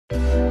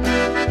Everybody,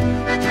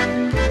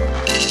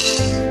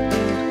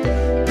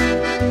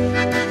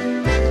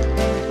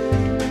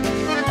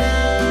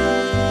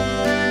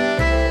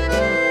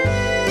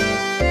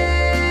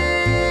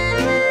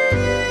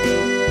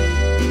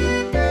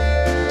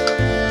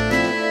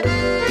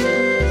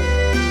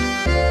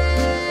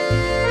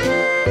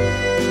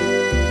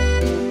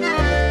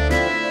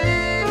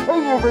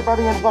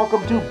 and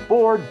welcome to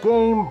Board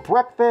Game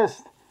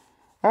Breakfast.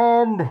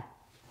 And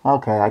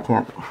okay, I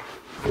can't.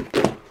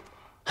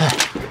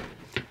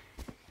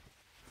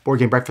 Board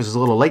Game Breakfast is a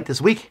little late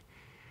this week,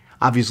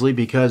 obviously,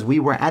 because we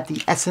were at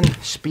the Essen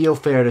Spiel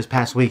Fair this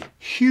past week.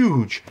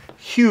 Huge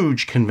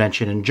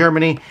convention in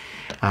Germany.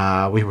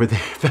 We were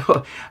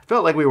there.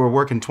 Felt like we were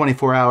working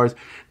 24 hours.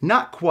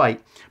 Not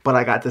quite, but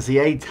I got to see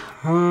a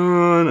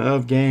ton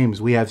of games.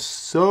 We have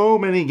so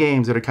many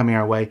games that are coming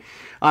our way.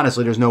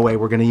 Honestly, there's no way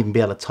we're going to even be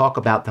able to talk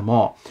about them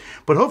all.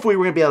 But hopefully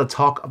we're going to be able to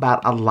talk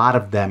about a lot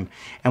of them.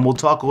 And we'll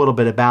talk a little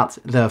bit about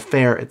the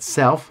fair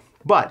itself.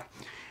 But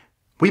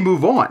we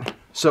move on.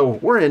 So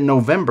we're in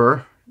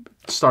November,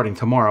 starting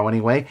tomorrow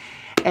anyway.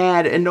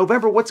 And in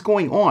November, what's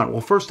going on?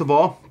 Well, first of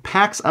all,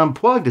 PAX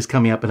Unplugged is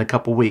coming up in a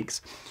couple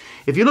weeks.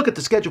 If you look at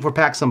the schedule for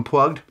PAX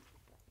Unplugged,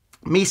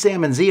 me,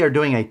 Sam, and Z are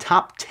doing a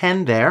top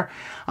 10 there.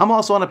 I'm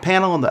also on a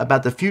panel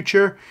about the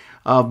future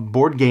of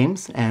board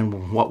games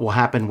and what will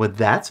happen with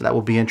that, so that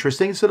will be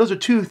interesting. So those are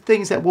two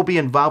things that we'll be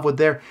involved with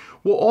there.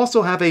 We'll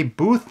also have a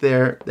booth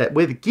there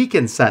with Geek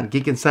and Son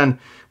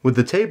with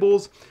the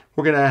tables.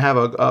 We're gonna have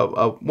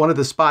one of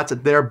the spots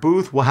at their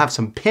booth. We'll have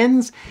some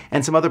pins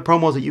and some other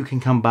promos that you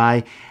can come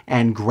by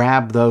and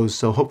grab those.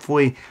 So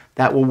hopefully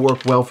that will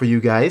work well for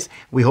you guys.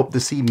 We hope to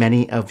see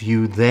many of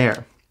you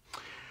there.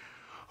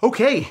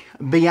 Okay,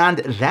 beyond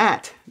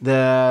that,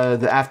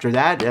 after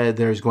that,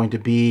 there's going to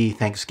be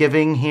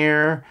Thanksgiving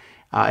here.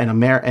 In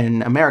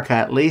America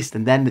at least,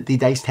 and then the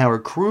Dice Tower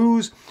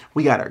Cruise.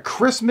 We got our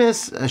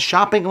Christmas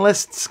shopping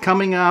lists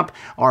coming up.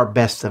 Our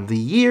best of the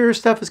year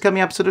stuff is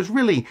coming up. So there's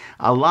really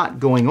a lot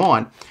going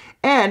on.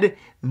 And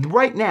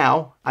right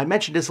now, I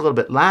mentioned this a little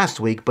bit last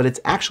week, but it's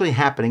actually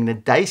happening. The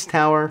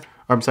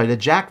the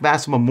Jack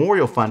Vasel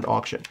Memorial Fund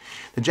auction.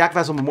 The Jack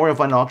Vasel Memorial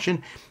Fund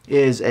auction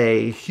is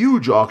a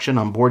huge auction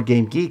on Board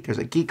Game Geek. There's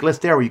a geek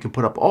list there where you can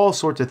put up all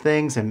sorts of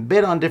things and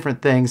bid on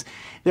different things.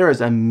 There is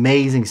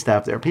amazing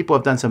stuff there. People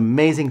have done some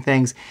amazing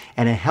things,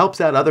 and it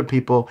helps out other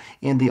people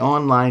in the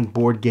online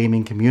board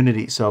gaming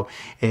community. So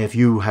if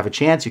you have a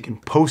chance, you can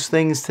post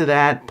things to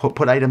that,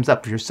 put items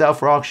up for yourself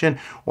for auction,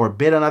 or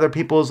bid on other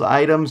people's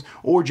items,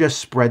 or just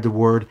spread the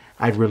word.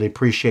 I'd really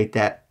appreciate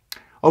that.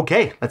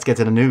 Okay, let's get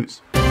to the news.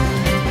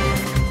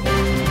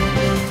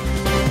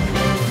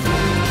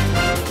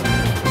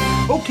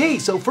 Okay,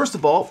 so first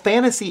of all,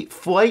 Fantasy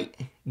Flight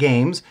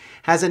Games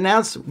has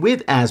announced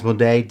with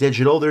Asmodee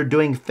Digital, they're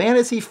doing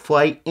Fantasy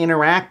Flight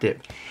Interactive.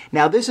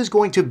 Now, this is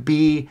going to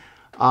be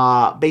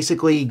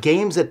basically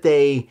games that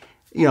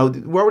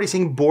we're already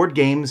seeing board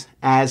games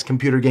as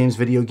computer games,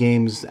 video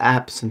games,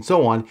 apps, and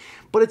so on,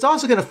 but it's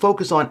also going to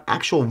focus on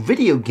actual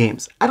video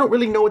games. I don't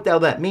really know what the hell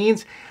that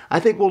means. I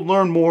think we'll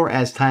learn more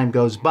as time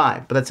goes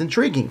by, but that's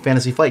intriguing.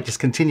 Fantasy Flight just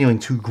continuing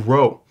to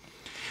grow.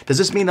 Does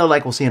this mean, though,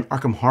 like we'll see an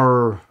Arkham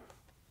Horror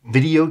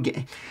video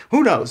game?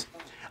 Who knows?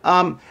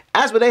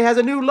 Asmodee has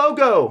a new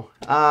logo,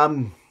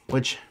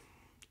 which,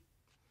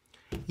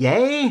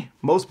 yay,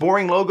 most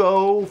boring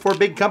logo for a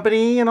big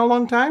company in a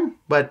long time,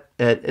 but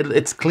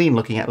it's clean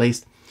looking at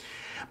least.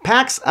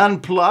 PAX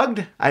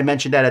Unplugged, I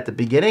mentioned that at the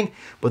beginning,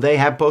 but they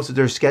have posted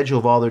their schedule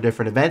of all their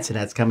different events, and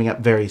that's coming up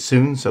very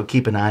soon, so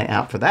keep an eye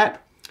out for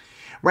that.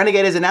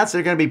 Renegade has announced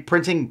they're going to be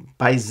printing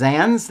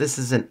Byzanz. This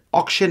is an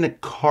auction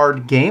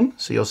card game,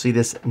 so you'll see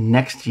this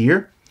next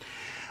year.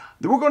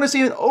 We're going to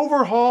see an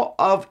overhaul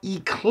of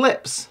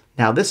Eclipse.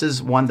 Now, this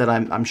is one that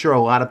I'm sure a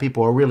lot of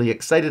people are really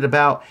excited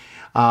about.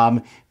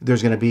 They're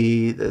going to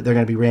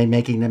be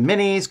remaking the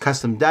minis,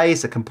 custom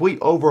dice, a complete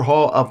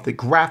overhaul of the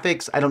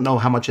graphics. I don't know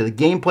how much of the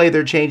gameplay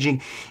they're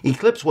changing.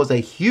 Eclipse was a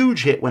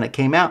huge hit when it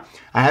came out.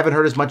 I haven't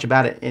heard as much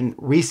about it in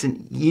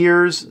recent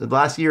years, the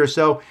last year or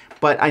so,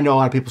 but I know a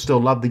lot of people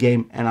still love the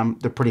game, and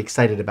they're pretty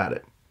excited about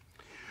it.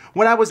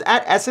 When I was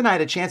at Essen, I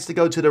had a chance to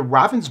go to the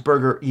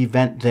Ravensburger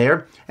event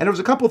there, and there was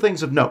a couple of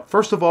things of note.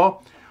 First of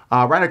all,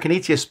 Rainer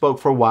Knizia spoke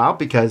for a while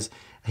because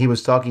he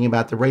was talking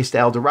about the Race to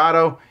El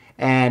Dorado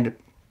and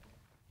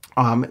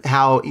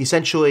how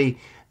essentially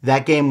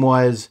that game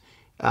was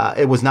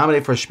it was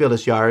nominated for Spiel des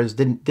Jahres,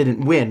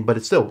 didn't win, but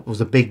it still was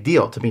a big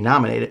deal to be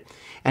nominated.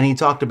 And he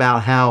talked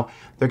about how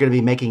they're going to be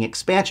making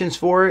expansions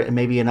for it and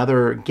maybe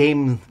another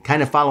game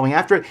kind of following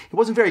after it. It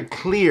wasn't very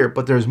clear,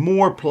 but there's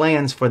more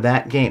plans for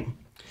that game.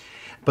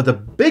 But the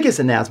biggest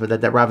announcement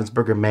that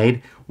Ravensburger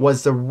made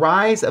was the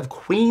Rise of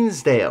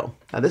Queensdale.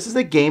 Now, this is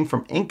a game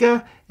from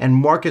Inca and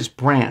Marcus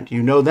Brand.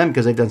 You know them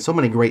because they've done so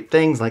many great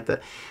things like the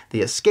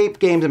Escape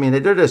games. I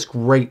mean, they're just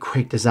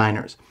great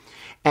designers.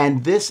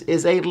 And this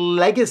is a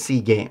legacy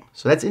game.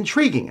 So that's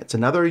intriguing. It's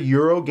another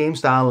Euro game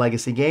style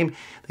legacy game.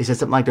 They said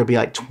something like there'll be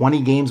like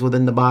 20 games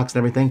within the box and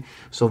everything.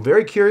 So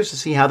very curious to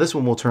see how this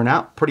one will turn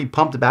out. Pretty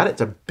pumped about it.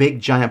 It's a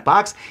big giant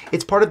box.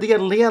 It's part of the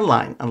Alea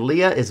line.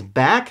 Alea is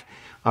back.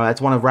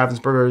 That's one of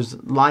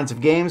Ravensburger's lines of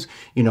games.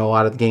 You know, a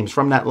lot of the games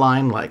from that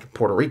line, like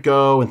Puerto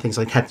Rico and things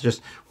like that,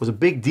 just was a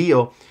big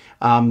deal.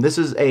 This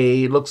is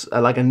looks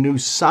like a new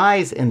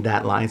size in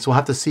that line, so we'll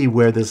have to see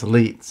where this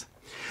leads.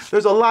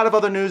 There's a lot of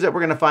other news that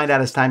we're going to find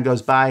out as time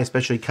goes by,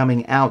 especially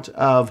coming out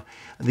of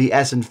the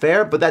Essen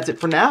Fair. But that's it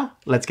for now.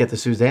 Let's get to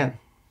Suzanne.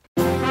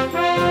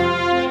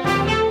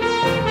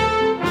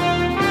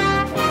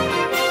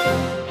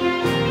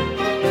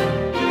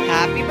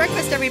 Happy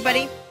breakfast,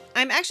 everybody.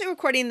 I'm actually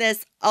recording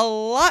this a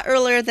lot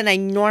earlier than I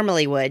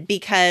normally would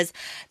because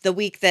the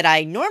week that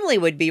I normally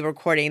would be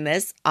recording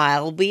this,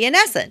 I'll be in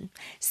Essen.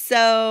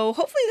 So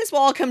hopefully this will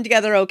all come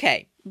together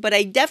okay. But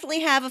I definitely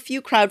have a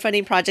few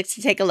crowdfunding projects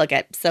to take a look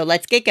at. So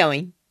let's get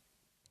going.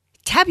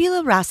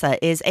 Tabula Rasa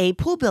is a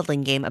pool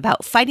building game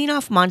about fighting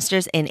off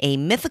monsters in a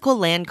mythical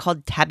land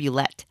called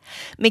Tabulette.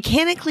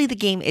 Mechanically, the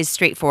game is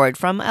straightforward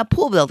from a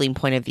pool building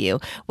point of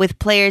view, with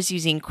players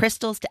using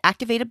crystals to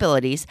activate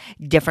abilities,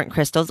 different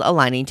crystals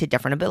aligning to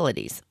different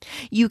abilities.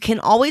 You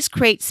can always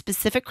create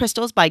specific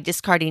crystals by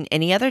discarding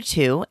any other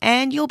two,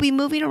 and you'll be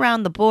moving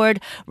around the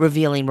board,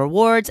 revealing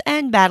rewards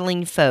and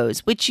battling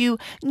foes, which you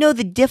know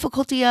the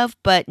difficulty of,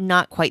 but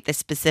not quite the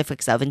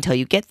specifics of until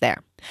you get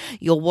there.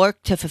 You'll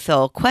work to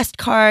fulfill quest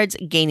cards,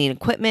 gaining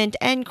equipment,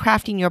 and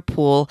crafting your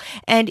pool,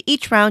 and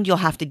each round you'll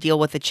have to deal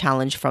with a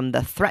challenge from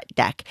the threat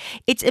deck.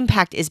 Its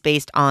impact is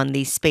based on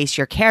the space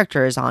your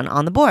character is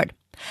on the board.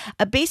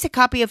 A basic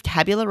copy of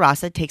Tabula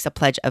Rasa takes a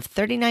pledge of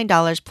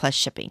 $39 plus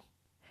shipping.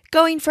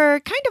 Going for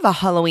kind of a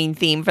Halloween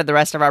theme for the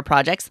rest of our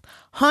projects,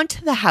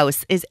 Haunt the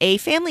House is a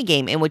family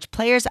game in which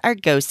players are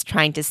ghosts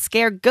trying to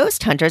scare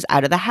ghost hunters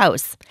out of the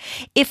house.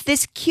 If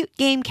this cute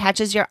game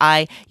catches your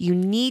eye, you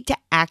need to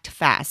act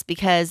fast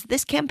because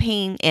this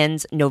campaign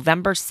ends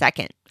November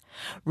 2nd.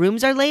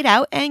 Rooms are laid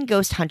out and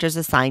ghost hunters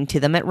assigned to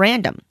them at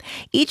random.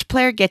 Each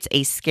player gets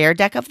a scare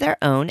deck of their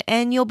own,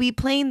 and you'll be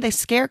playing the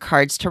scare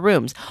cards to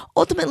rooms,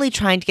 ultimately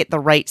trying to get the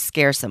right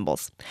scare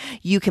symbols.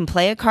 You can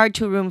play a card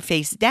to a room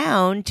face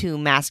down to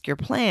mask your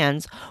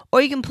plans,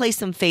 or you can place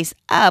them face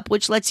up,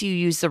 which lets you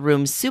use the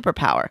room's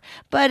superpower,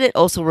 but it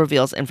also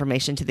reveals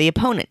information to the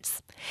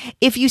opponents.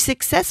 If you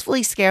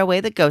successfully scare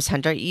away the ghost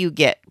hunter, you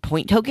get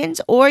point tokens,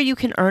 or you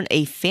can earn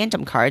a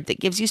phantom card that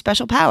gives you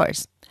special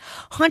powers.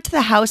 Haunt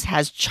the House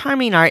has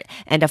charming art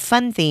and a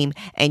fun theme,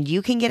 and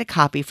you can get a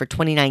copy for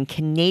 $29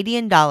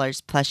 Canadian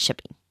plus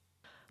shipping.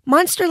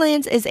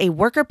 Monsterlands is a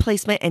worker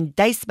placement and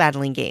dice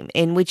battling game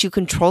in which you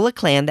control a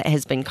clan that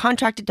has been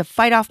contracted to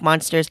fight off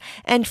monsters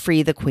and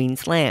free the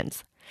Queen's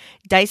lands.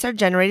 Dice are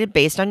generated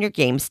based on your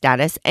game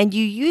status, and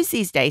you use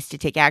these dice to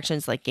take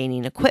actions like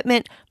gaining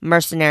equipment,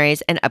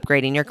 mercenaries, and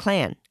upgrading your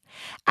clan.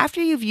 After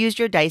you've used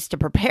your dice to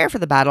prepare for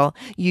the battle,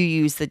 you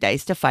use the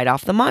dice to fight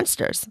off the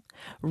monsters.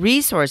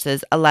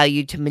 Resources allow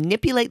you to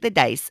manipulate the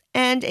dice,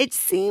 and it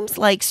seems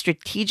like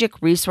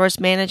strategic resource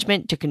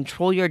management to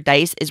control your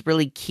dice is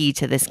really key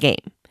to this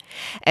game.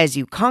 As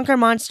you conquer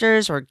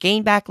monsters or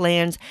gain back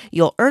lands,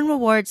 you'll earn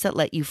rewards that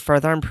let you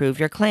further improve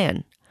your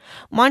clan.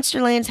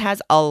 Monsterlands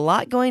has a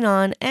lot going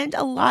on and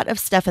a lot of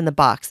stuff in the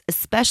box,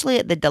 especially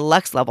at the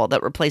deluxe level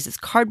that replaces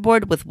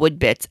cardboard with wood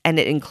bits, and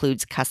it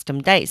includes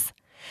custom dice.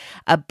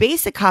 A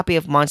basic copy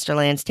of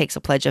Monsterlands takes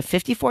a pledge of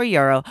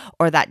 €54,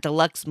 or that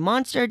deluxe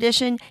monster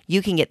edition,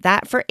 you can get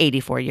that for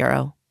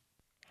 €84.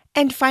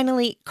 And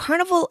finally,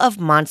 Carnival of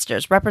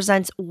Monsters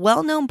represents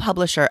well-known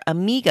publisher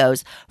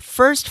Amigo's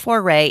first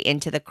foray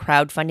into the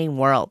crowdfunding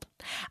world.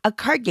 A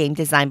card game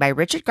designed by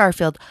Richard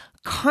Garfield,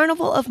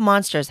 Carnival of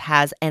Monsters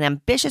has an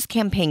ambitious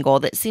campaign goal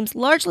that seems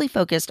largely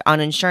focused on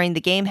ensuring the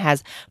game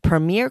has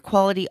premier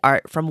quality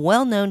art from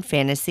well-known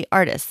fantasy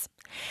artists.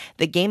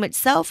 The game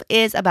itself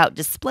is about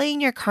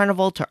displaying your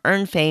carnival to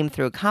earn fame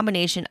through a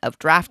combination of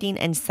drafting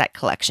and set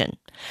collection.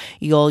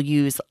 You'll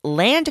use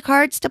land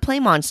cards to play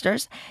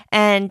monsters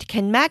and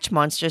can match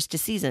monsters to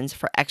seasons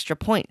for extra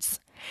points.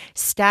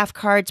 Staff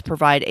cards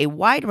provide a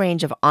wide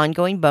range of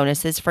ongoing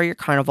bonuses for your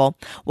carnival,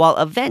 while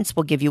events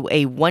will give you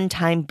a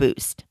one-time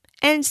boost.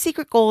 And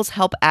secret goals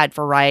help add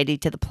variety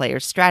to the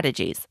player's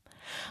strategies.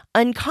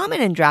 Uncommon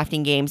in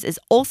drafting games is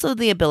also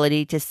the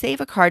ability to save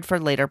a card for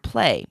later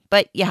play,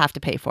 but you have to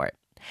pay for it.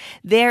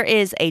 There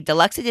is a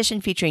deluxe edition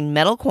featuring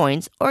metal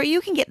coins, or you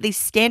can get the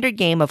standard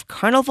game of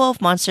Carnival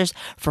of Monsters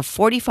for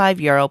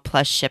 €45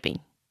 plus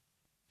shipping.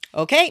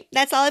 Okay,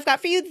 that's all I've got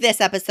for you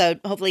this episode.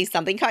 Hopefully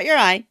something caught your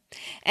eye.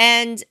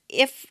 And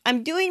if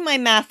I'm doing my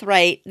math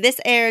right, this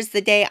airs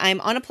the day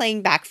I'm on a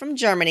plane back from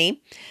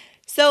Germany.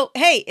 So,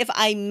 hey, if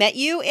I met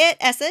you at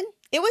Essen,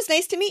 it was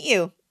nice to meet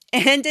you.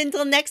 And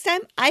until next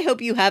time, I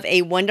hope you have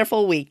a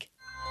wonderful week.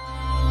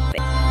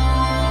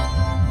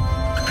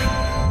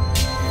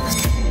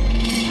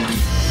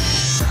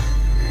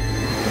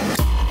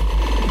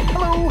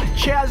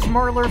 Chaz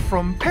Marler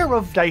from Pair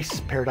of Dice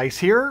Paradise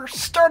here,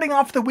 starting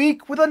off the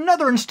week with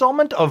another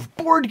installment of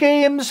Board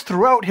Games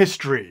Throughout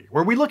History,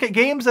 where we look at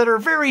games that are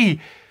very,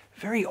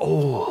 very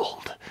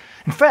old.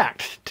 In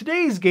fact,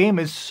 today's game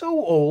is so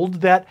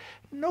old that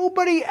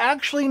nobody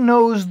actually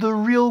knows the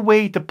real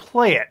way to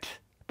play it.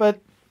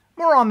 But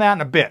more on that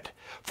in a bit.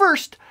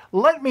 First,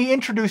 let me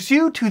introduce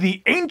you to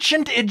the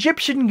ancient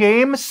Egyptian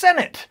game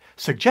Senet,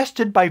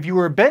 suggested by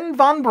viewer Ben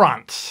Von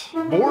Brandt.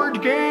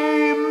 Board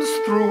Games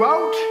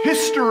Throughout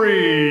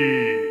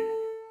History.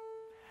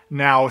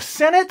 Now,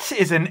 Senet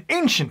is an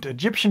ancient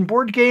Egyptian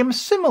board game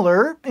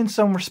similar, in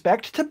some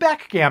respect, to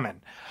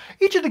backgammon.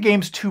 Each of the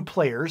game's 2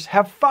 players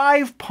have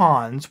 5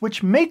 pawns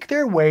which make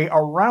their way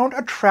around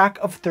a track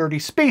of 30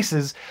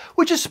 spaces,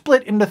 which is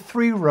split into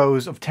 3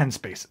 rows of 10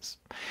 spaces.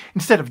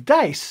 Instead of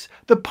dice,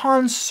 the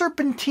pawn's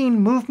serpentine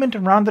movement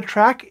around the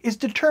track is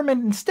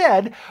determined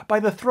instead by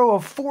the throw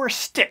of 4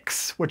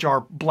 sticks, which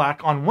are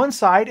black on one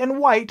side and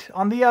white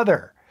on the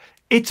other.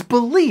 It's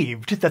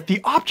believed that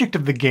the object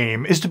of the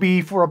game is to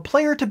be for a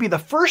player to be the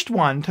first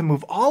one to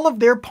move all of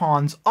their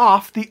pawns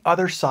off the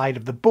other side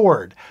of the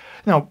board.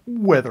 Now,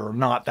 whether or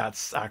not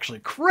that's actually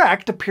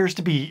correct appears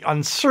to be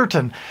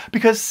uncertain,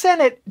 because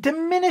Senet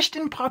diminished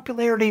in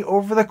popularity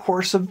over the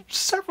course of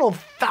several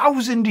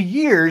thousand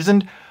years,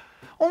 and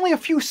only a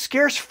few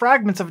scarce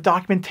fragments of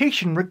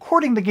documentation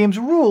recording the game's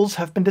rules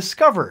have been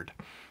discovered.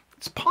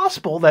 It's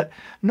possible that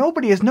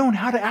nobody has known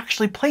how to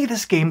actually play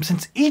this game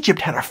since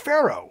Egypt had a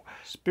pharaoh.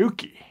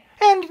 Spooky.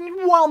 And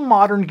while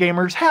modern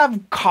gamers have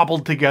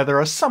cobbled together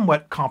a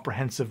somewhat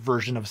comprehensive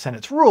version of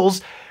Senet's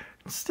rules,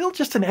 it's still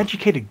just an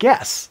educated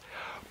guess.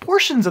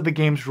 Portions of the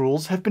game's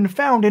rules have been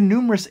found in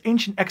numerous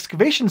ancient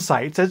excavation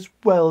sites as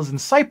well as in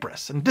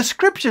Cyprus, and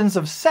descriptions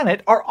of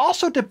Senet are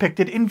also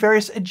depicted in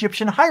various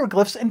Egyptian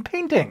hieroglyphs and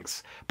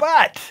paintings.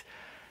 But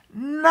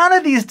none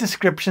of these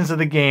descriptions of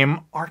the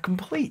game are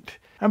complete.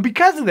 And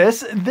because of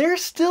this,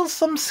 there's still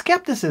some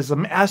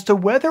skepticism as to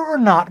whether or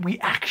not we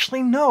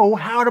actually know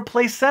how to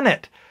play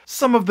Senet.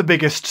 Some of the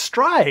biggest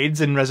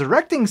strides in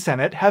resurrecting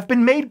Senet have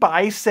been made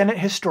by Senet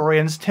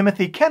historians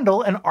Timothy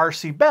Kendall and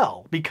R.C.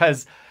 Bell,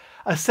 because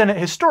a Senet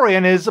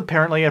historian is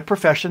apparently a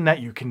profession that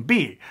you can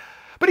be.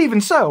 But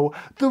even so,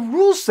 the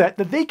rule set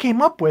that they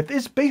came up with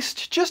is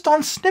based just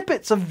on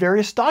snippets of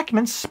various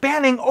documents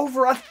spanning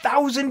over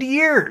 1,000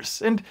 years.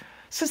 And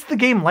since the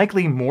game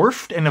likely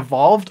morphed and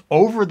evolved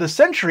over the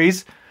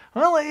centuries,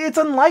 well, it's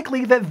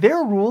unlikely that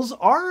their rules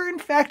are in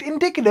fact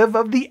indicative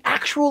of the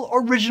actual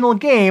original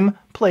game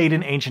played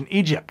in ancient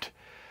Egypt.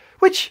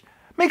 Which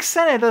makes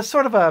Senet a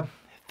sort of a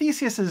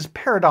Theseus's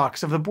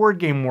paradox of the board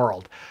game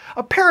world.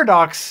 A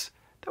paradox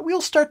that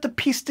we'll start to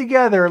piece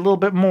together a little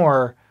bit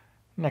more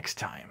next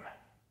time.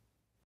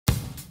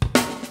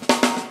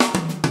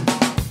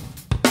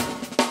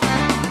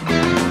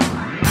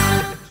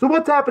 So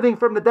what's happening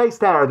from the Dice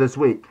Tower this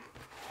week?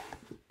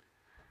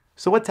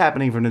 I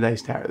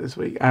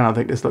don't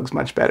think this looks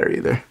much better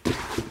either.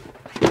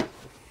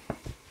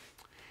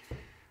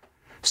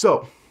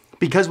 So,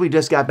 because we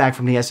just got back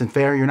from the Essen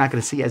Fair, you're not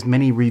going to see as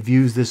many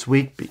reviews this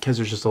week because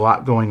there's just a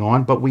lot going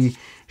on, but we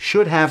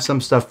should have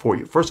some stuff for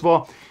you. First of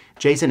all,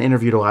 Jason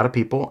interviewed a lot of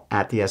people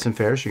at the Essen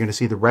Fair, so you're going to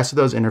see the rest of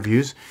those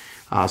interviews.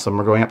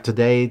 Some are going up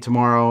today,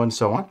 tomorrow, and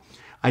so on.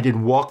 I did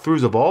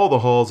walkthroughs of all the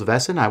halls of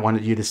Essen. I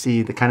wanted you to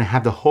see, the kind of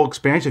have the whole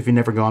experience if you've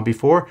never gone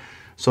before.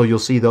 So you'll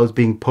see those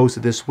being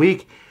posted this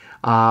week.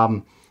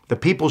 The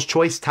People's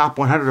Choice Top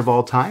 100 of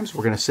all times.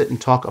 We're going to sit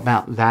and talk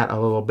about that a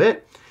little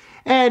bit.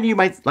 And you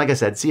might, like I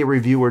said, see a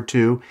review or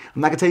two.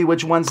 I'm not going to tell you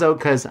which ones, though,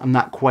 because I'm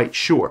not quite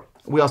sure.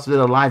 We also did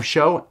a live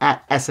show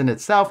at Essen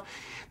itself.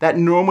 That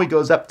normally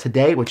goes up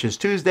today, which is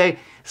Tuesday.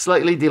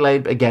 Slightly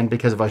delayed, again,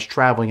 because of us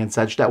traveling and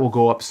such. That will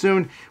go up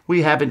soon.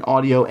 We have an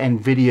audio and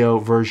video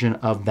version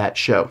of that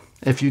show.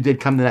 If you did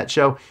come to that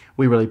show,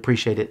 we really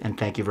appreciate it, and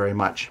thank you very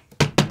much.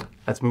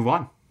 Let's move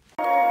on.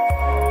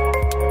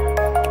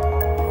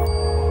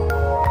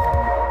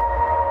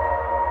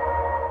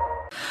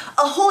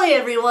 Ahoy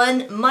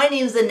everyone, my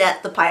name's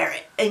Annette the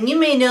Pirate, and you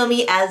may know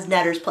me as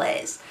Netters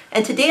Plays.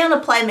 And today on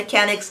Applied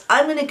Mechanics,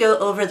 I'm going to go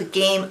over the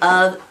game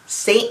of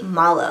St.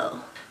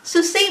 Malo.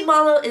 So St.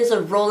 Malo is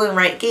a roll and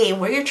write game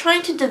where you're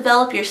trying to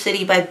develop your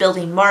city by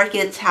building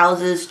markets,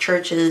 houses,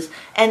 churches,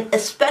 and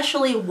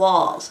especially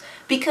walls,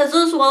 because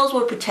those walls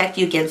will protect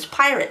you against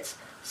pirates.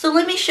 So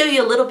let me show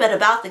you a little bit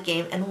about the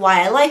game and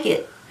why I like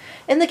it.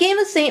 In the game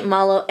of St.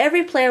 Malo,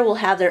 every player will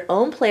have their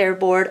own player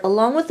board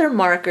along with their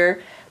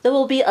marker. There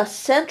will be a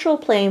central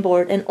playing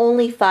board and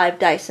only 5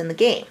 dice in the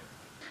game.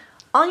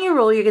 On your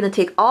roll, you're going to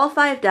take all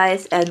 5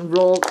 dice and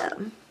roll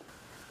them.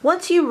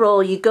 Once you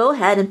roll, you go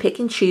ahead and pick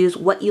and choose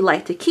what you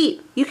like to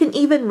keep. You can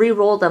even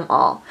re-roll them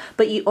all,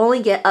 but you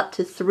only get up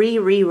to 3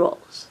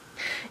 re-rolls.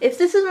 If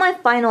this is my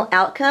final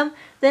outcome,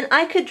 then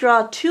I could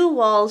draw 2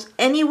 walls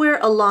anywhere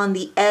along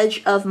the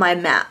edge of my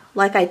map,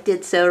 like I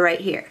did so right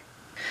here.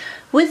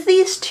 With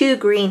these 2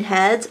 green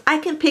heads, I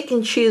can pick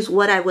and choose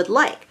what I would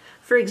like.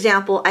 For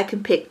example, I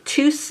can pick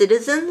 2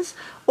 citizens,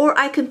 or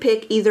I can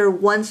pick either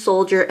 1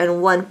 soldier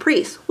and 1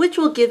 priest, which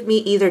will give me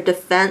either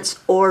defense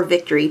or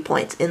victory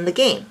points in the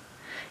game.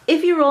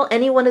 If you roll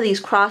any one of these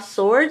crossed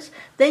swords,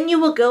 then you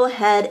will go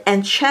ahead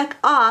and check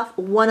off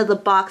one of the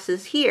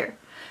boxes here.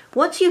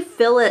 Once you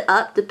fill it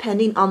up,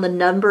 depending on the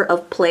number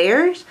of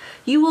players,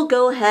 you will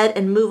go ahead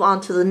and move on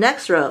to the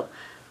next row.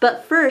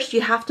 But first,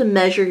 you have to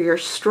measure your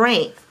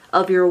strength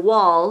of your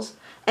walls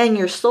and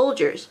your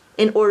soldiers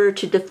in order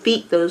to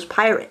defeat those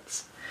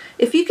pirates.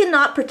 If you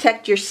cannot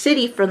protect your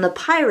city from the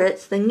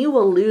pirates, then you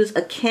will lose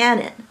a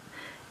cannon.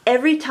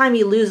 Every time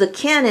you lose a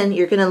cannon,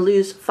 you're going to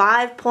lose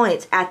 5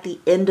 points at the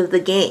end of the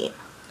game.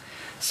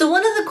 So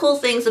one of the cool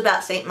things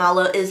about St.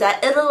 Malo is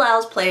that it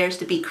allows players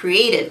to be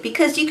creative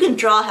because you can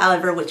draw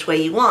however which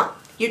way you want.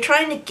 You're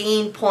trying to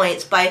gain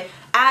points by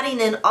adding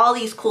in all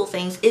these cool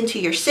things into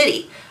your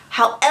city.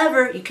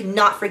 However, you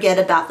cannot forget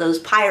about those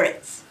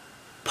pirates.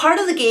 Part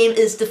of the game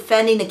is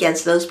defending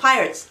against those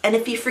pirates, and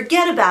if you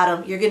forget about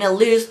them, you're going to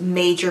lose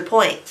major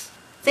points.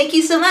 Thank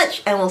you so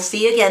much, and we'll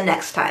see you again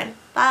next time.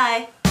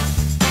 Bye!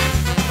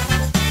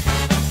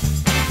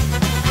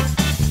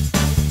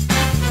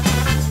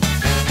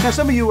 Now,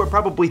 some of you are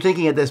probably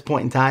thinking at this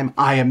point in time,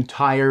 I am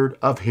tired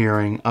of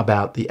hearing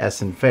about the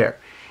Essen Fair.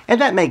 And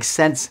that makes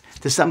sense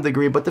to some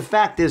degree, but the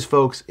fact is,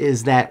 folks,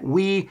 is that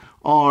we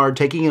are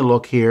taking a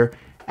look here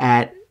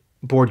at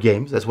board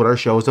games. That's what our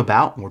show is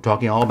about. We're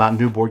talking all about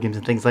new board games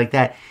and things like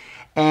that.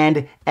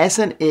 And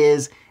Essen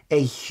is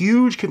a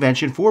huge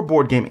convention for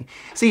board gaming.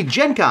 See,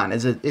 Gen Con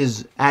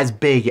is as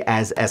big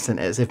as Essen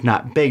is, if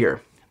not bigger.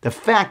 The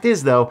fact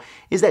is, though,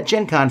 is that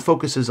Gen Con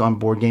focuses on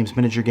board games,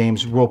 miniature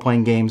games,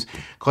 role-playing games,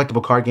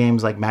 collectible card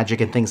games like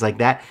Magic and things like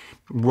that,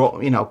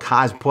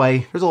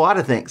 cosplay. There's a lot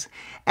of things.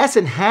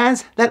 Essen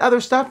has that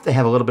other stuff. They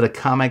have a little bit of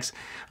comics,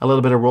 a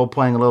little bit of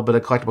role-playing, a little bit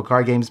of collectible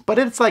card games, but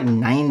it's like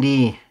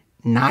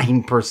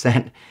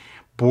 99%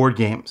 board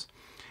games.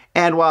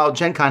 And while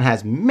Gen Con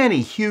has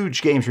many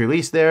huge games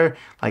released there,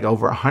 like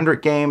over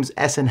 100 games,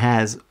 Essen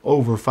has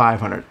over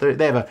 500.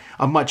 They have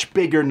a much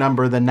bigger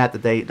number than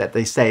that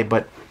they say,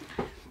 but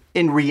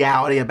in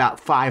reality,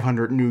 about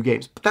 500 new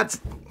games. But that's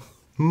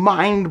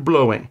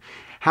mind-blowing.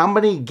 How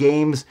many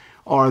games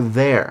are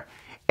there?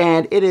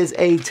 And it is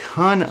a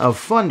ton of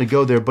fun to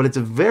go there, but it's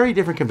a very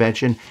different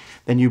convention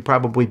than you've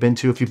probably been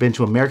to if you've been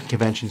to American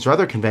conventions or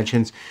other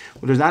conventions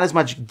where there's not as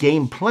much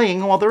game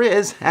playing. Well, there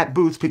is. At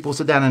booths, people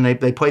sit down and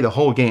they play the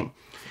whole game.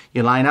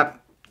 You line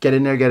up, get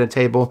in there, get a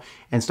table,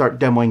 and start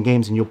demoing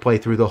games, and you'll play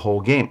through the whole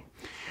game.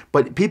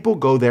 But people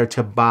go there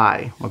to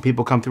buy. When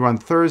people come through on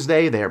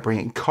Thursday, they are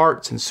bringing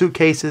carts and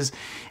suitcases,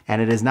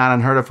 and it is not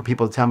unheard of for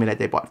people to tell me that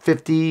they bought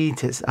 50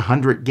 to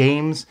 100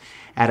 games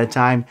at a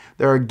time.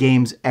 There are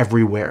games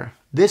everywhere.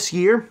 This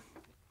year,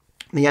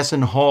 the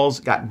Essen halls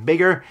got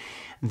bigger.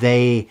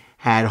 They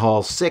had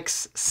hall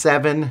 6,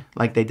 7,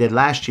 like they did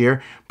last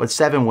year, but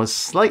 7 was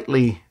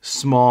slightly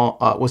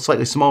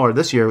smaller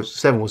this year.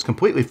 7 was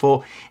completely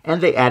full,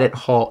 and they added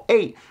hall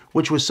 8,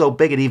 which was so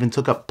big it even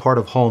took up part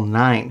of hall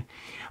 9.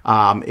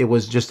 It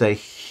was just a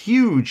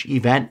huge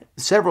event.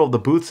 Several of the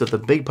booths of the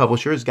big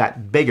publishers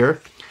got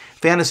bigger.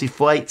 Fantasy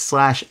Flight /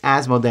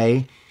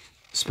 Asmodee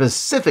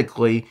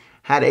specifically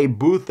had a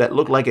booth that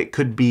looked like it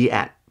could be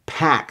at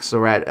PAX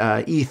or at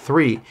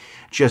E3.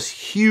 Just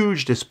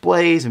huge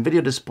displays and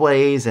video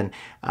displays, and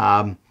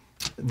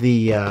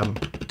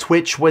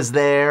Twitch was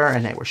there,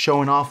 and they were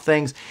showing off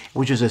things,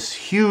 which is this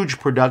huge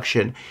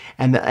production.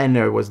 And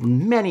there was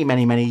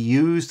many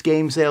used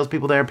game sales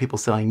people there, people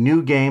selling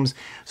new games.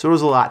 So there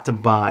was a lot to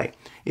buy.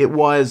 It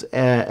was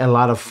a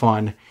lot of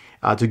fun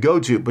to go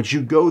to, but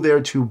you go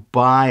there to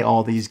buy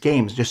all these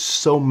games, just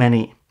so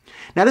many.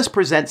 Now this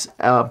presents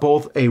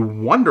both a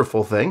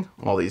wonderful thing,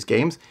 all these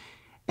games,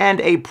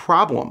 and a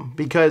problem,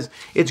 because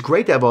it's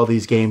great to have all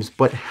these games,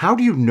 but how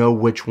do you know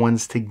which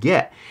ones to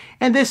get?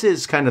 And this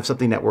is kind of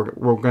something that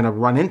we're going to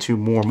run into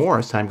more and more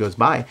as time goes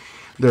by.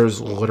 There's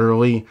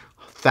literally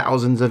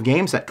thousands of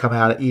games that come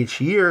out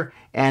each year,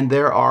 and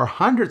there are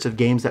hundreds of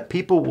games that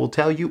people will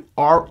tell you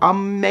are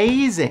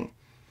amazing.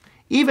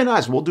 Even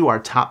us, we'll do our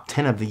top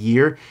 10 of the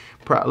year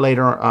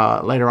later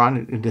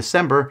on in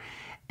December,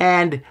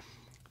 and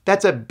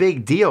that's a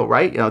big deal,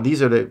 right?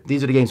 These are the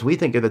games we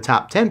think are the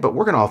top 10, but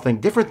we're going to all think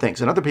different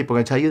things. And other people are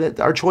going to tell you that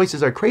our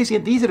choices are crazy,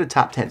 and these are the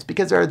top 10s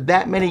because there are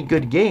that many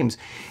good games.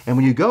 And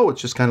when you go, it's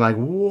just kind of like,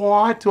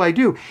 what do I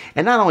do?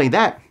 And not only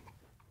that,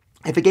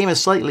 if a game is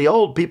slightly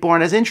old, people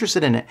aren't as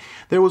interested in it.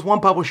 There was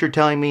one publisher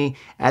telling me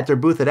at their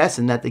booth at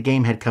Essen that the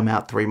game had come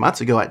out 3 months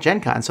ago at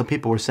Gen Con, so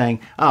people were saying,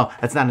 oh,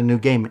 that's not a new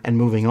game, and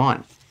moving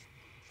on.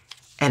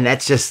 And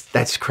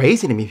that's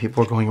crazy to me.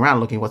 People are going around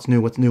looking what's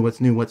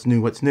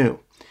new.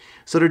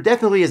 So there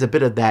definitely is a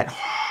bit of that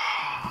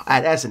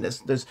at Essen.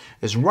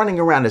 There's running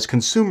around as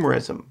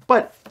consumerism,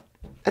 but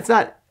that's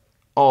not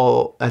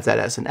all that's at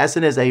Essen.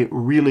 Essen is a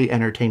really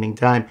entertaining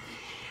time.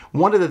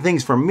 One of the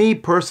things for me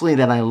personally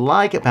that I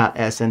like about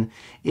Essen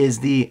is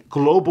the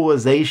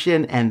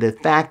globalization and the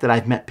fact that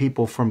I've met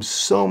people from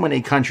so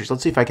many countries.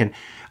 Let's see if I can,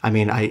 I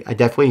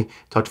definitely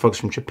talked to folks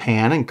from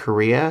Japan and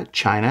Korea,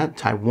 China,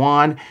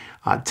 Taiwan,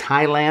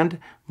 Thailand,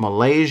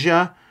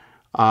 Malaysia,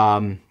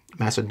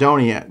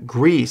 Macedonia,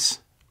 Greece,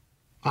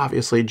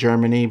 obviously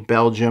Germany,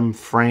 Belgium,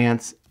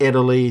 France,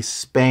 Italy,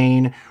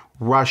 Spain,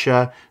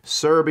 Russia,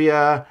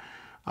 Serbia,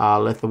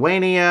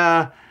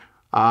 Lithuania,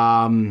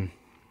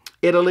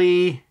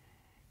 Italy,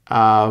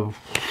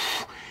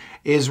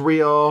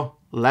 Israel,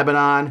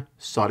 Lebanon,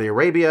 Saudi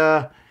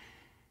Arabia,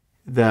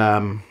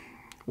 and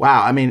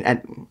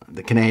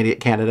the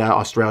Canada,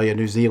 Australia,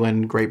 New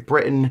Zealand, Great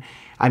Britain.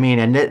 I mean,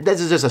 and this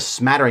is just a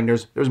smattering.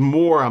 There's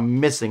more I'm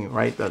missing,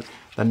 right? The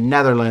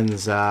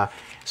Netherlands,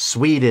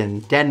 Sweden,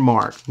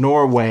 Denmark,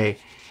 Norway,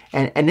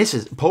 and this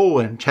is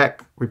Poland,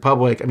 Czech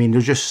Republic. I mean,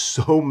 there's just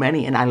so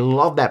many, and I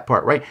love that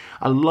part, right?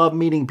 I love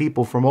meeting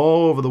people from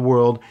all over the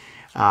world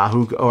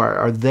who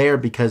are there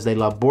because they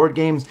love board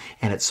games,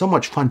 and it's so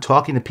much fun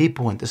talking to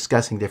people and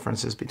discussing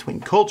differences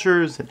between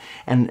cultures,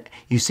 and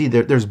you see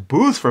there's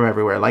booths from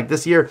everywhere. Like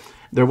this year,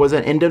 there was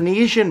an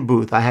Indonesian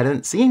booth. I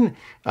hadn't seen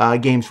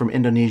games from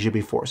Indonesia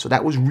before, so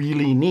that was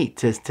really neat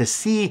to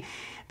see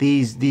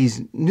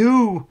these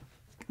new,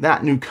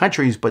 not new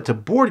countries, but to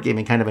board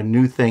gaming, kind of a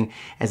new thing,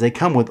 as they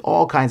come with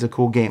all kinds of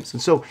cool games.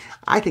 And so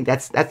I think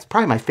that's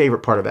probably my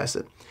favorite part of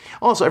Essen.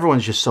 Also,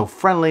 everyone's just so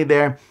friendly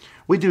there.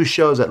 We do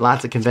shows at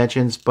lots of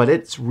conventions, but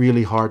it's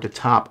really hard to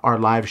top our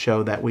live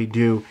show that we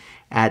do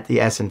at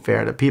the Essen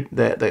Fair.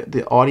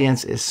 The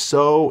audience is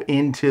so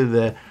into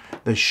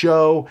the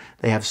show.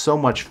 They have so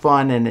much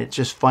fun, and it's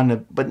just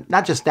fun but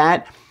not just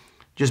that,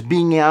 just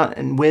being out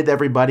and with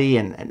everybody,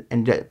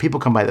 and people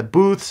come by the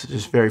booths,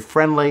 just very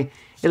friendly.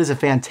 It is a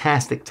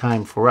fantastic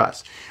time for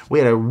us. We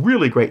had a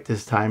really great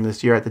time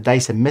this year at the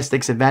Dice and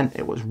Mystics event.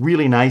 It was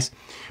really nice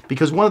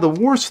because one of the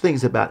worst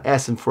things about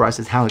Essen for us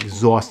is how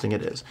exhausting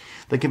it is.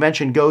 The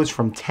convention goes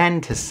from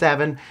 10 to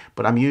 7,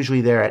 but I'm usually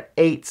there at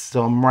 8,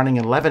 so I'm running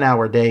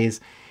 11-hour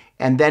days.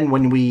 And then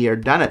when we are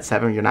done at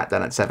 7, you're not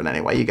done at 7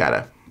 anyway. You got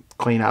to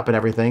clean up and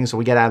everything. So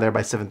we get out of there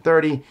by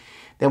 7:30.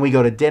 Then we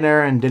go to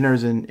dinner, and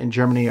dinners in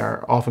Germany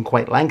are often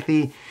quite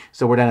lengthy.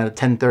 So we're done at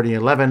 10:30,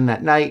 11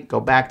 at night, go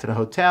back to the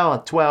hotel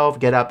at 12,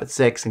 get up at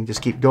 6, and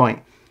just keep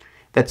going.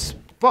 That's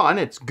fun,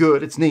 it's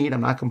good, it's neat, I'm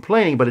not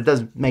complaining, but it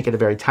does make it a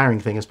very tiring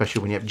thing,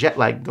 especially when you have jet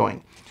lag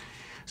going.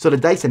 So the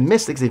Dice and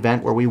Mystics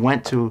event, where we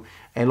went to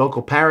a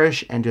local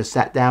parish and just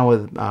sat down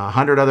with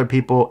 100 other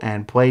people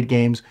and played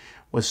games,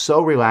 was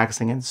so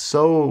relaxing and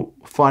so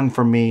fun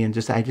for me, and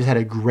I just had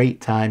a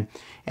great time,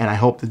 and I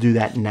hope to do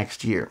that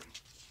next year.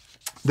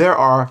 There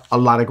are a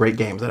lot of great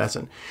games at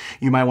Essen.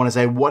 You might want to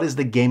say, what is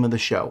the game of the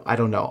show? I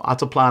don't know.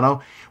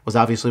 Altiplano was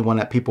obviously one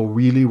that people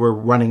really were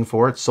running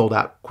for. It sold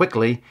out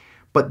quickly.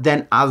 But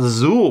then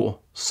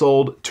Azul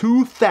sold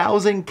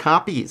 2,000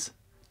 copies.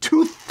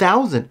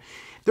 2,000.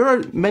 There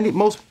are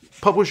most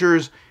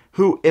publishers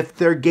who, if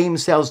their game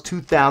sells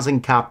 2,000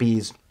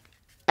 copies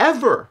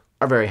ever,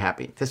 are very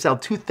happy. To sell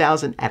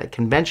 2,000 at a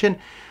convention,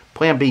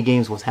 Plan B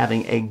Games was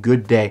having a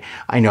good day.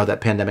 I know that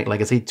Pandemic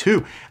Legacy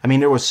too. I mean,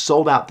 there were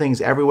sold out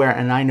things everywhere,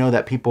 and I know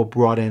that people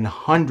brought in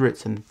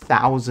hundreds and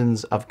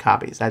thousands of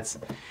copies. That's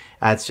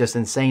just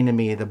insane to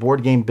me. The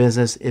board game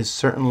business is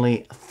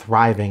certainly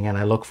thriving, and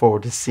I look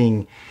forward to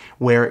seeing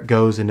where it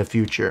goes in the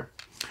future.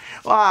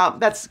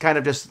 That's kind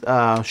of just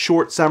a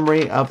short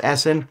summary of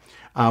Essen.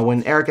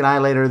 When Eric and I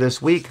later this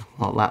week,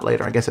 well, not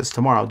later, I guess it's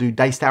tomorrow, do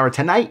Dice Tower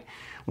tonight.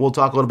 We'll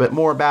talk a little bit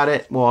more about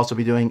it. We'll also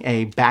be doing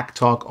a back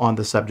talk on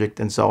the subject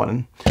and so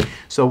on.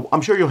 So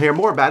I'm sure you'll hear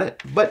more about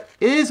it, but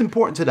it is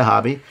important to the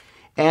hobby.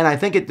 And I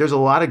think there's a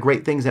lot of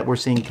great things that we're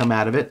seeing come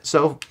out of it.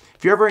 So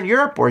if you're ever in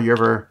Europe, or you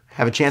ever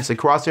have a chance to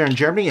cross there in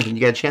Germany and you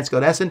get a chance to go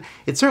to Essen,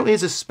 it certainly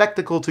is a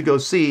spectacle to go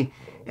see.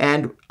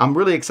 And I'm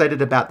really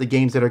excited about the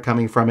games that are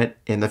coming from it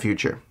in the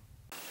future.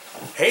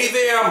 Hey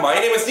there, my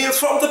name is Niels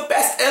from The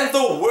Best and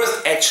the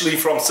Worst, actually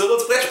from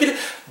Cyril's Brettspiel,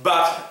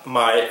 but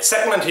my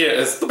segment here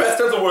is The Best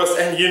and the Worst,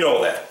 and you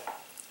know that.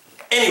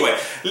 Anyway,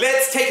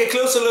 let's take a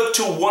closer look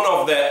to one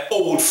of the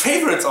old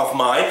favorites of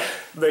mine,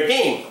 the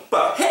game.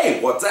 But hey,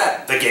 what's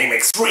that? The Game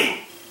Extreme.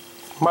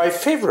 My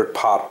favorite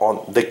part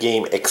on the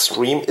Game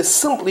Extreme is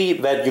simply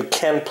that you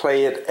can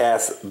play it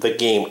as the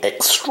Game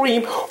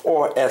Extreme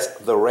or as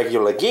the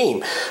regular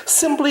game.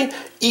 Simply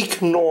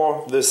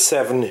ignore the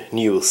 7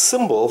 new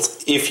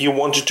symbols if you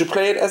wanted to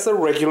play it as a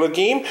regular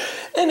game,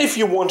 and if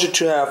you wanted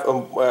to have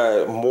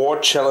a more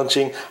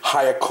challenging,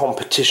 higher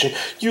competition,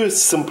 you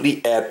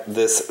simply add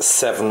this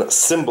 7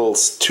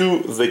 symbols to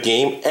the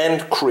game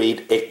and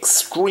create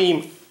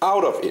Extreme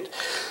out of it.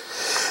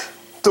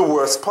 The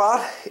worst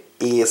part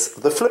is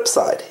the flip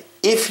side.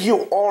 If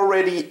you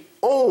already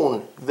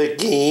own the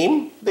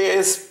game, there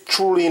is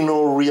truly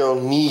no real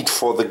need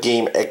for the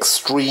Game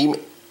Extreme,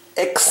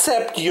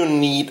 except you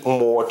need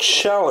more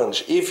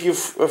challenge. If you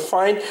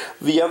find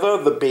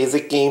the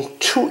basic game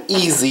too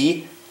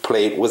easy,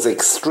 play it with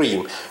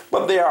Extreme.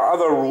 But there are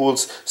other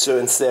rules, so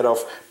instead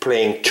of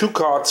playing 2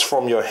 cards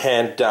from your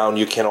hand down,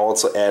 you can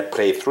also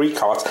play 3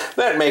 cards.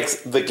 That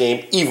makes the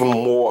game even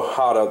more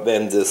harder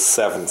than the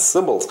 7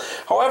 symbols.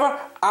 However,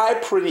 I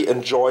pretty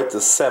enjoyed the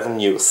 7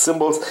 new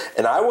symbols,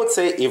 and I would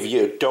say if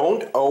you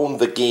don't own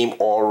the game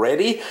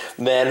already,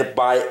 then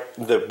buy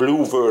the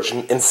blue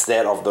version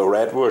instead of the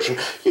red version.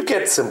 You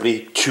get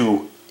simply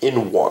 2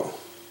 in 1.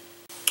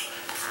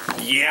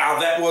 Yeah,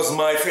 that was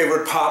my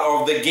favorite part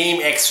of the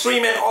Game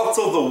Extreme and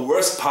also the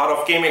worst part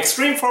of Game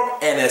Extreme from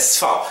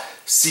NSV.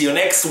 See you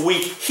next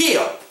week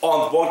here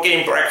on Board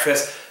Game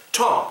Breakfast.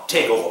 Tom,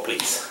 take over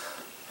please.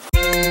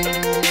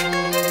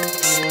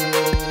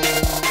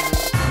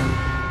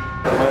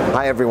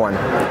 Hi everyone,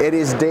 it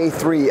is day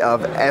 3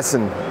 of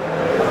Essen.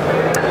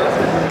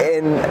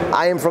 And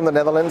I am from the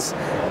Netherlands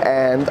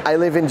and I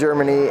live in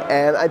Germany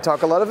and I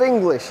talk a lot of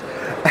English.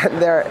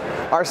 And there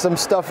are some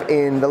stuff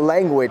in the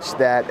language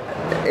that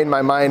in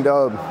my mind,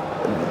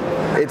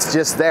 it's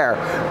just there.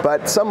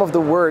 But some of the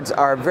words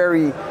are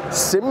very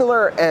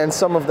similar and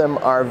some of them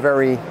are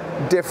very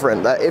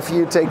different. If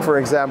you take, for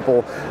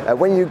example,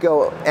 when you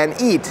go and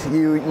eat,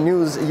 you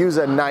use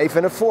a knife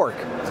and a fork.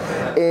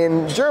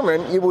 In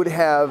German, you would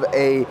have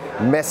a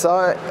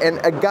Messer and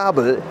a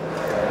Gabel,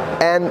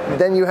 and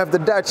then you have the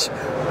Dutch,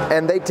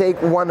 and they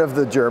take one of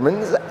the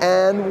Germans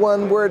and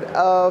one word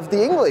of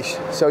the English.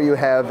 So you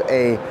have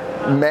a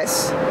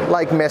Mess,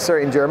 like Messer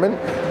in German,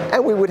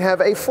 and we would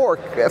have a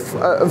fork,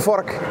 a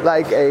fork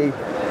like a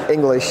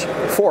English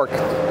fork.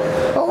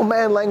 Oh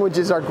man,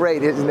 languages are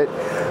great, isn't it?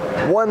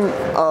 One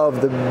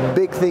of the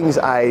big things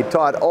I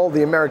taught all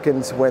the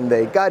Americans when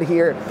they got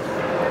here,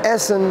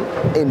 Essen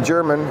in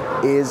German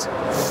is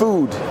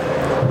food.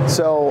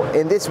 So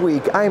in this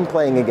week I am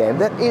playing a game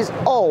that is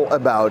all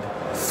about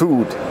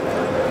food.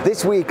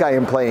 This week I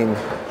am playing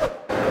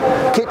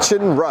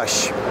Kitchen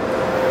Rush.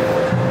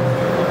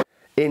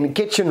 In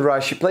Kitchen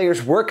Rush,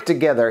 players work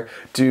together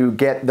to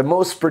get the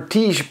most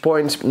prestige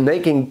points,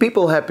 making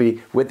people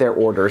happy with their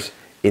orders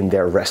in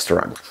their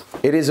restaurant.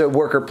 It is a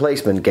worker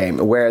placement game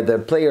where the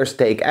players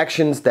take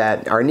actions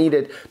that are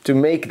needed to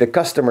make the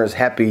customers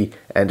happy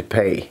and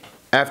pay.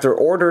 After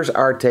orders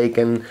are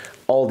taken,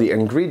 all the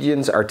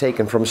ingredients are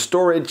taken from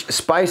storage,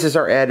 spices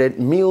are added,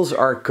 meals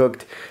are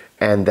cooked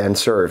and then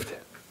served.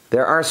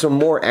 There are some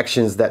more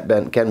actions that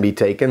can be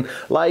taken,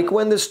 like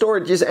when the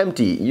storage is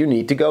empty, you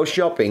need to go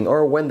shopping,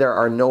 or when there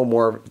are no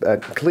more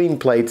clean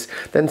plates,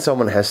 then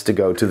someone has to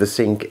go to the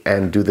sink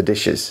and do the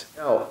dishes.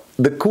 Now,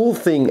 the cool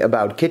thing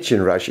about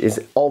Kitchen Rush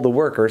is all the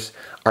workers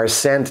are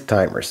sand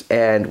timers,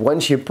 and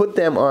once you put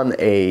them on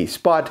a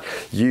spot,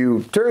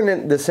 you turn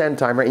in the sand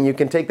timer and you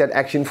can take that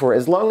action for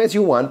as long as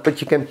you want, but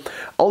you can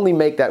only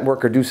make that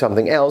worker do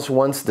something else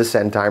once the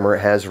sand timer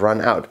has run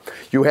out.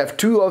 You have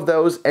 2 of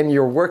those and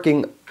you're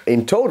working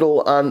in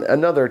total on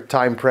another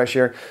time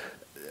pressure,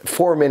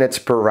 4 minutes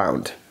per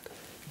round.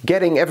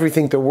 Getting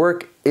everything to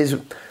work is,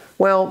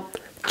 well,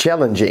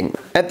 challenging.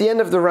 At the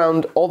end of the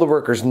round, all the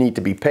workers need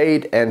to be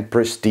paid and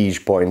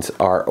prestige points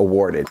are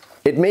awarded.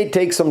 It may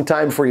take some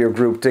time for your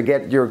group to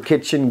get your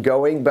kitchen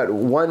going, but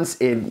once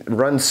it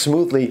runs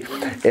smoothly,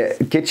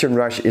 Kitchen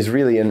Rush is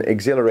really an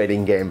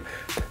exhilarating game.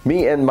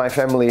 Me and my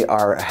family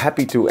are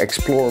happy to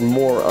explore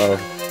more of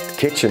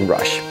Kitchen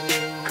Rush.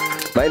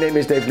 My name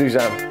is Dave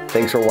Luza.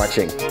 Thanks for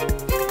watching.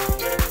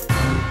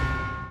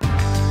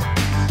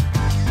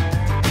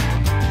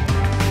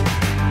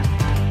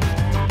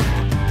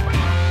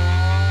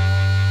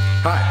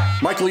 Hi,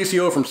 Mike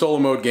Alicio from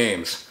Solomode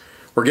Games.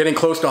 We're getting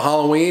close to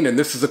Halloween, and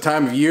this is the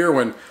time of year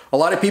when a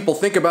lot of people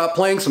think about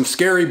playing some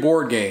scary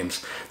board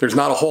games. There's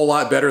not a whole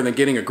lot better than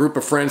getting a group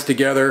of friends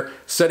together,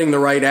 setting the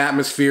right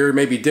atmosphere,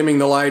 maybe dimming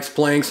the lights,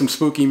 playing some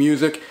spooky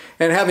music,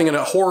 and having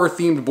a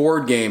horror-themed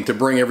board game to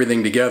bring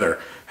everything together.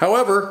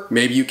 However,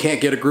 maybe you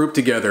can't get a group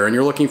together and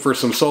you're looking for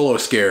some solo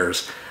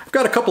scares. I've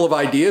got a couple of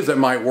ideas that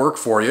might work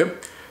for you.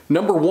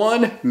 Number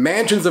 1,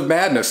 Mansions of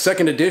Madness,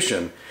 2nd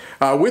edition.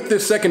 With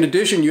this 2nd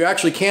edition, you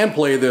actually can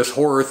play this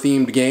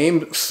horror-themed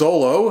game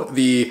solo.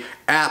 The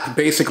app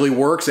basically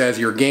works as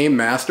your game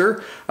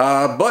master,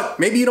 but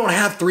maybe you don't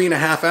have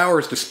 3.5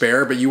 hours to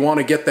spare, but you want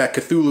to get that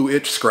Cthulhu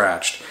itch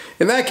scratched.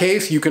 In that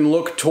case, you can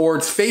look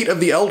towards Fate of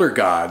the Elder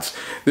Gods.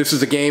 This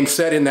is a game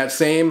set in that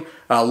same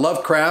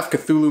Lovecraft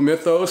Cthulhu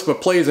mythos,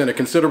 but plays in a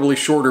considerably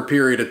shorter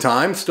period of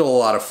time. Still a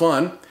lot of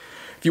fun.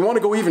 If you want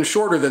to go even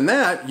shorter than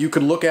that, you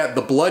could look at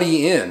The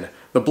Bloody Inn.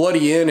 The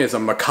Bloody Inn is a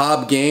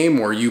macabre game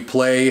where you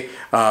play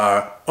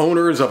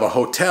owners of a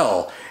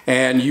hotel,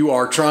 and you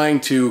are trying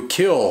to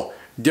kill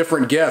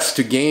different guests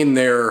to gain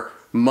their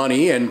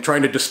money and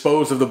trying to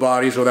dispose of the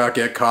bodies without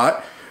getting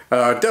caught.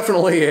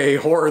 Definitely a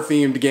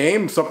horror-themed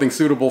game, something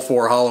suitable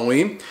for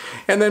Halloween.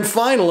 And then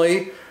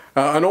finally,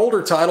 an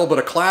older title but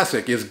a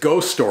classic is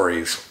Ghost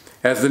Stories.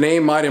 As the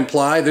name might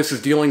imply, this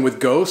is dealing with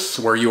ghosts,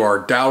 where you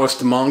are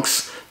Taoist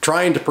monks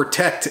trying to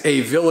protect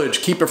a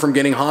village, keep it from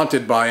getting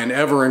haunted by an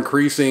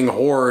ever-increasing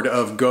horde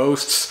of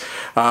ghosts.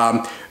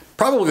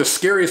 Probably the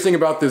scariest thing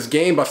about this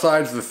game,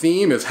 besides the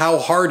theme, is how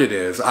hard it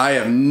is. I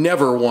have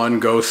never won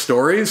Ghost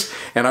Stories,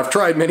 and I've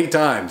tried many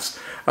times.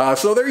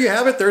 So there you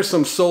have it. There's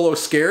some solo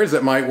scares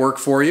that might work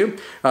for you.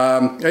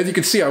 As you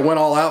can see, I went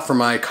all out for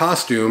my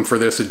costume for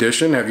this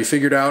edition. Have you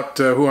figured out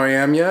who I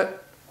am yet?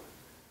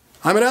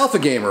 I'm an alpha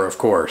gamer, of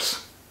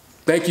course.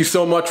 Thank you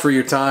so much for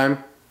your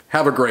time.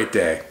 Have a great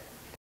day.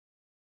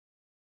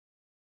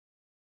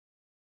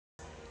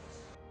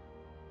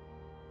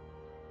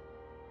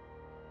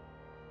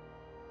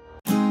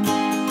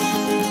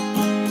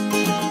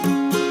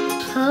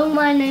 How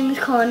my name is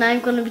Cora and I'm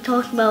going to be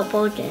talking about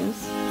board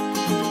games.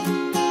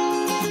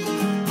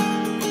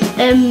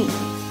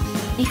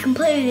 You can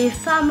play with your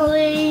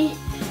family,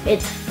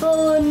 it's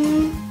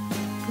fun,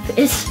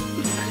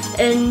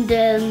 and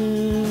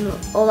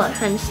all that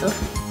kind of stuff.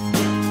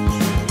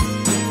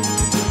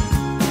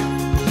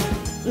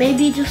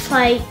 Maybe just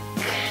like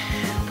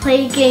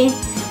play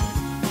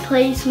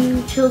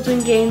some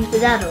children games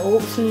with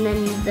adults, and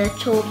then the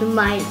children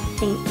might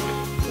think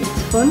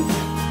it's fun.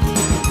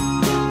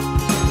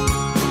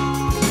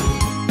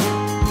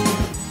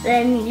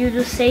 Then you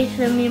just say to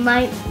them, you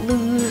might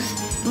win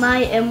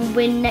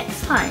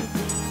next time.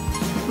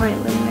 Might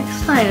win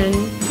next time, and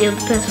the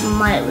other person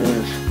might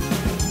lose.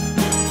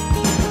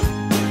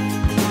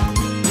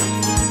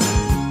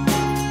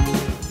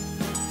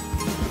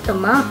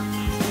 Doesn't matter.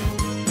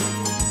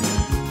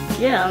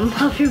 Yeah, I'm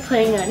happy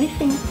playing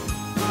anything.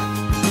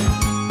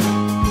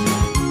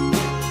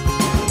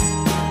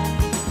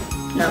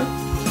 No.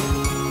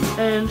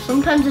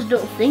 Sometimes I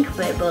don't think of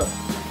it, but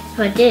if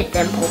I did,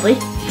 then probably.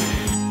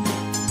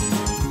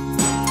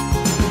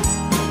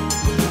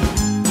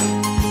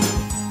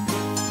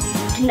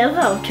 I never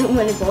have too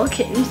many board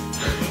games.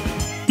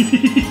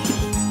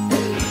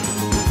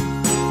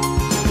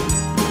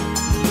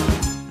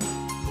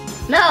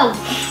 No!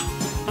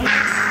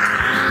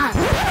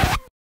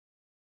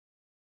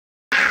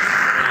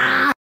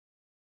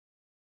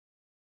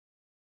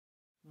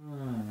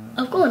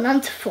 I've got an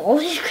answer for all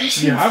these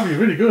questions. Yeah, that'd be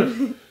really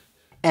good.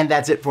 And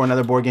that's it for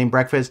another board game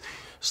breakfast.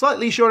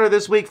 Slightly shorter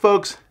this week,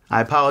 folks.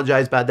 I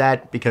apologize about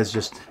that because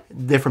just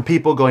different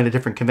people going to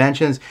different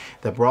conventions.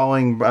 The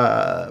Brawling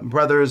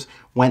Brothers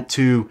went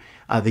to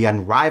the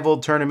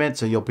Unrivaled tournament,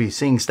 so you'll be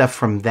seeing stuff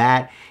from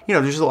that. You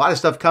know, there's just a lot of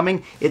stuff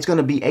coming. It's going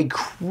to be a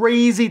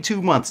crazy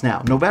 2 months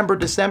now. November,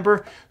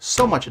 December,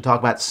 so much to talk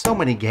about, so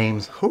many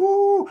games.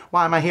 Ooh,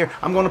 why am I here?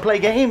 I'm going to play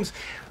games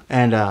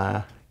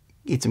and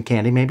eat some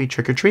candy, maybe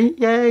trick or treat.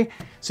 Yay!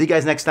 See you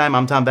guys next time.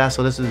 I'm Tom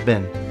Vasel. This has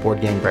been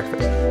Board Game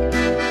Breakfast.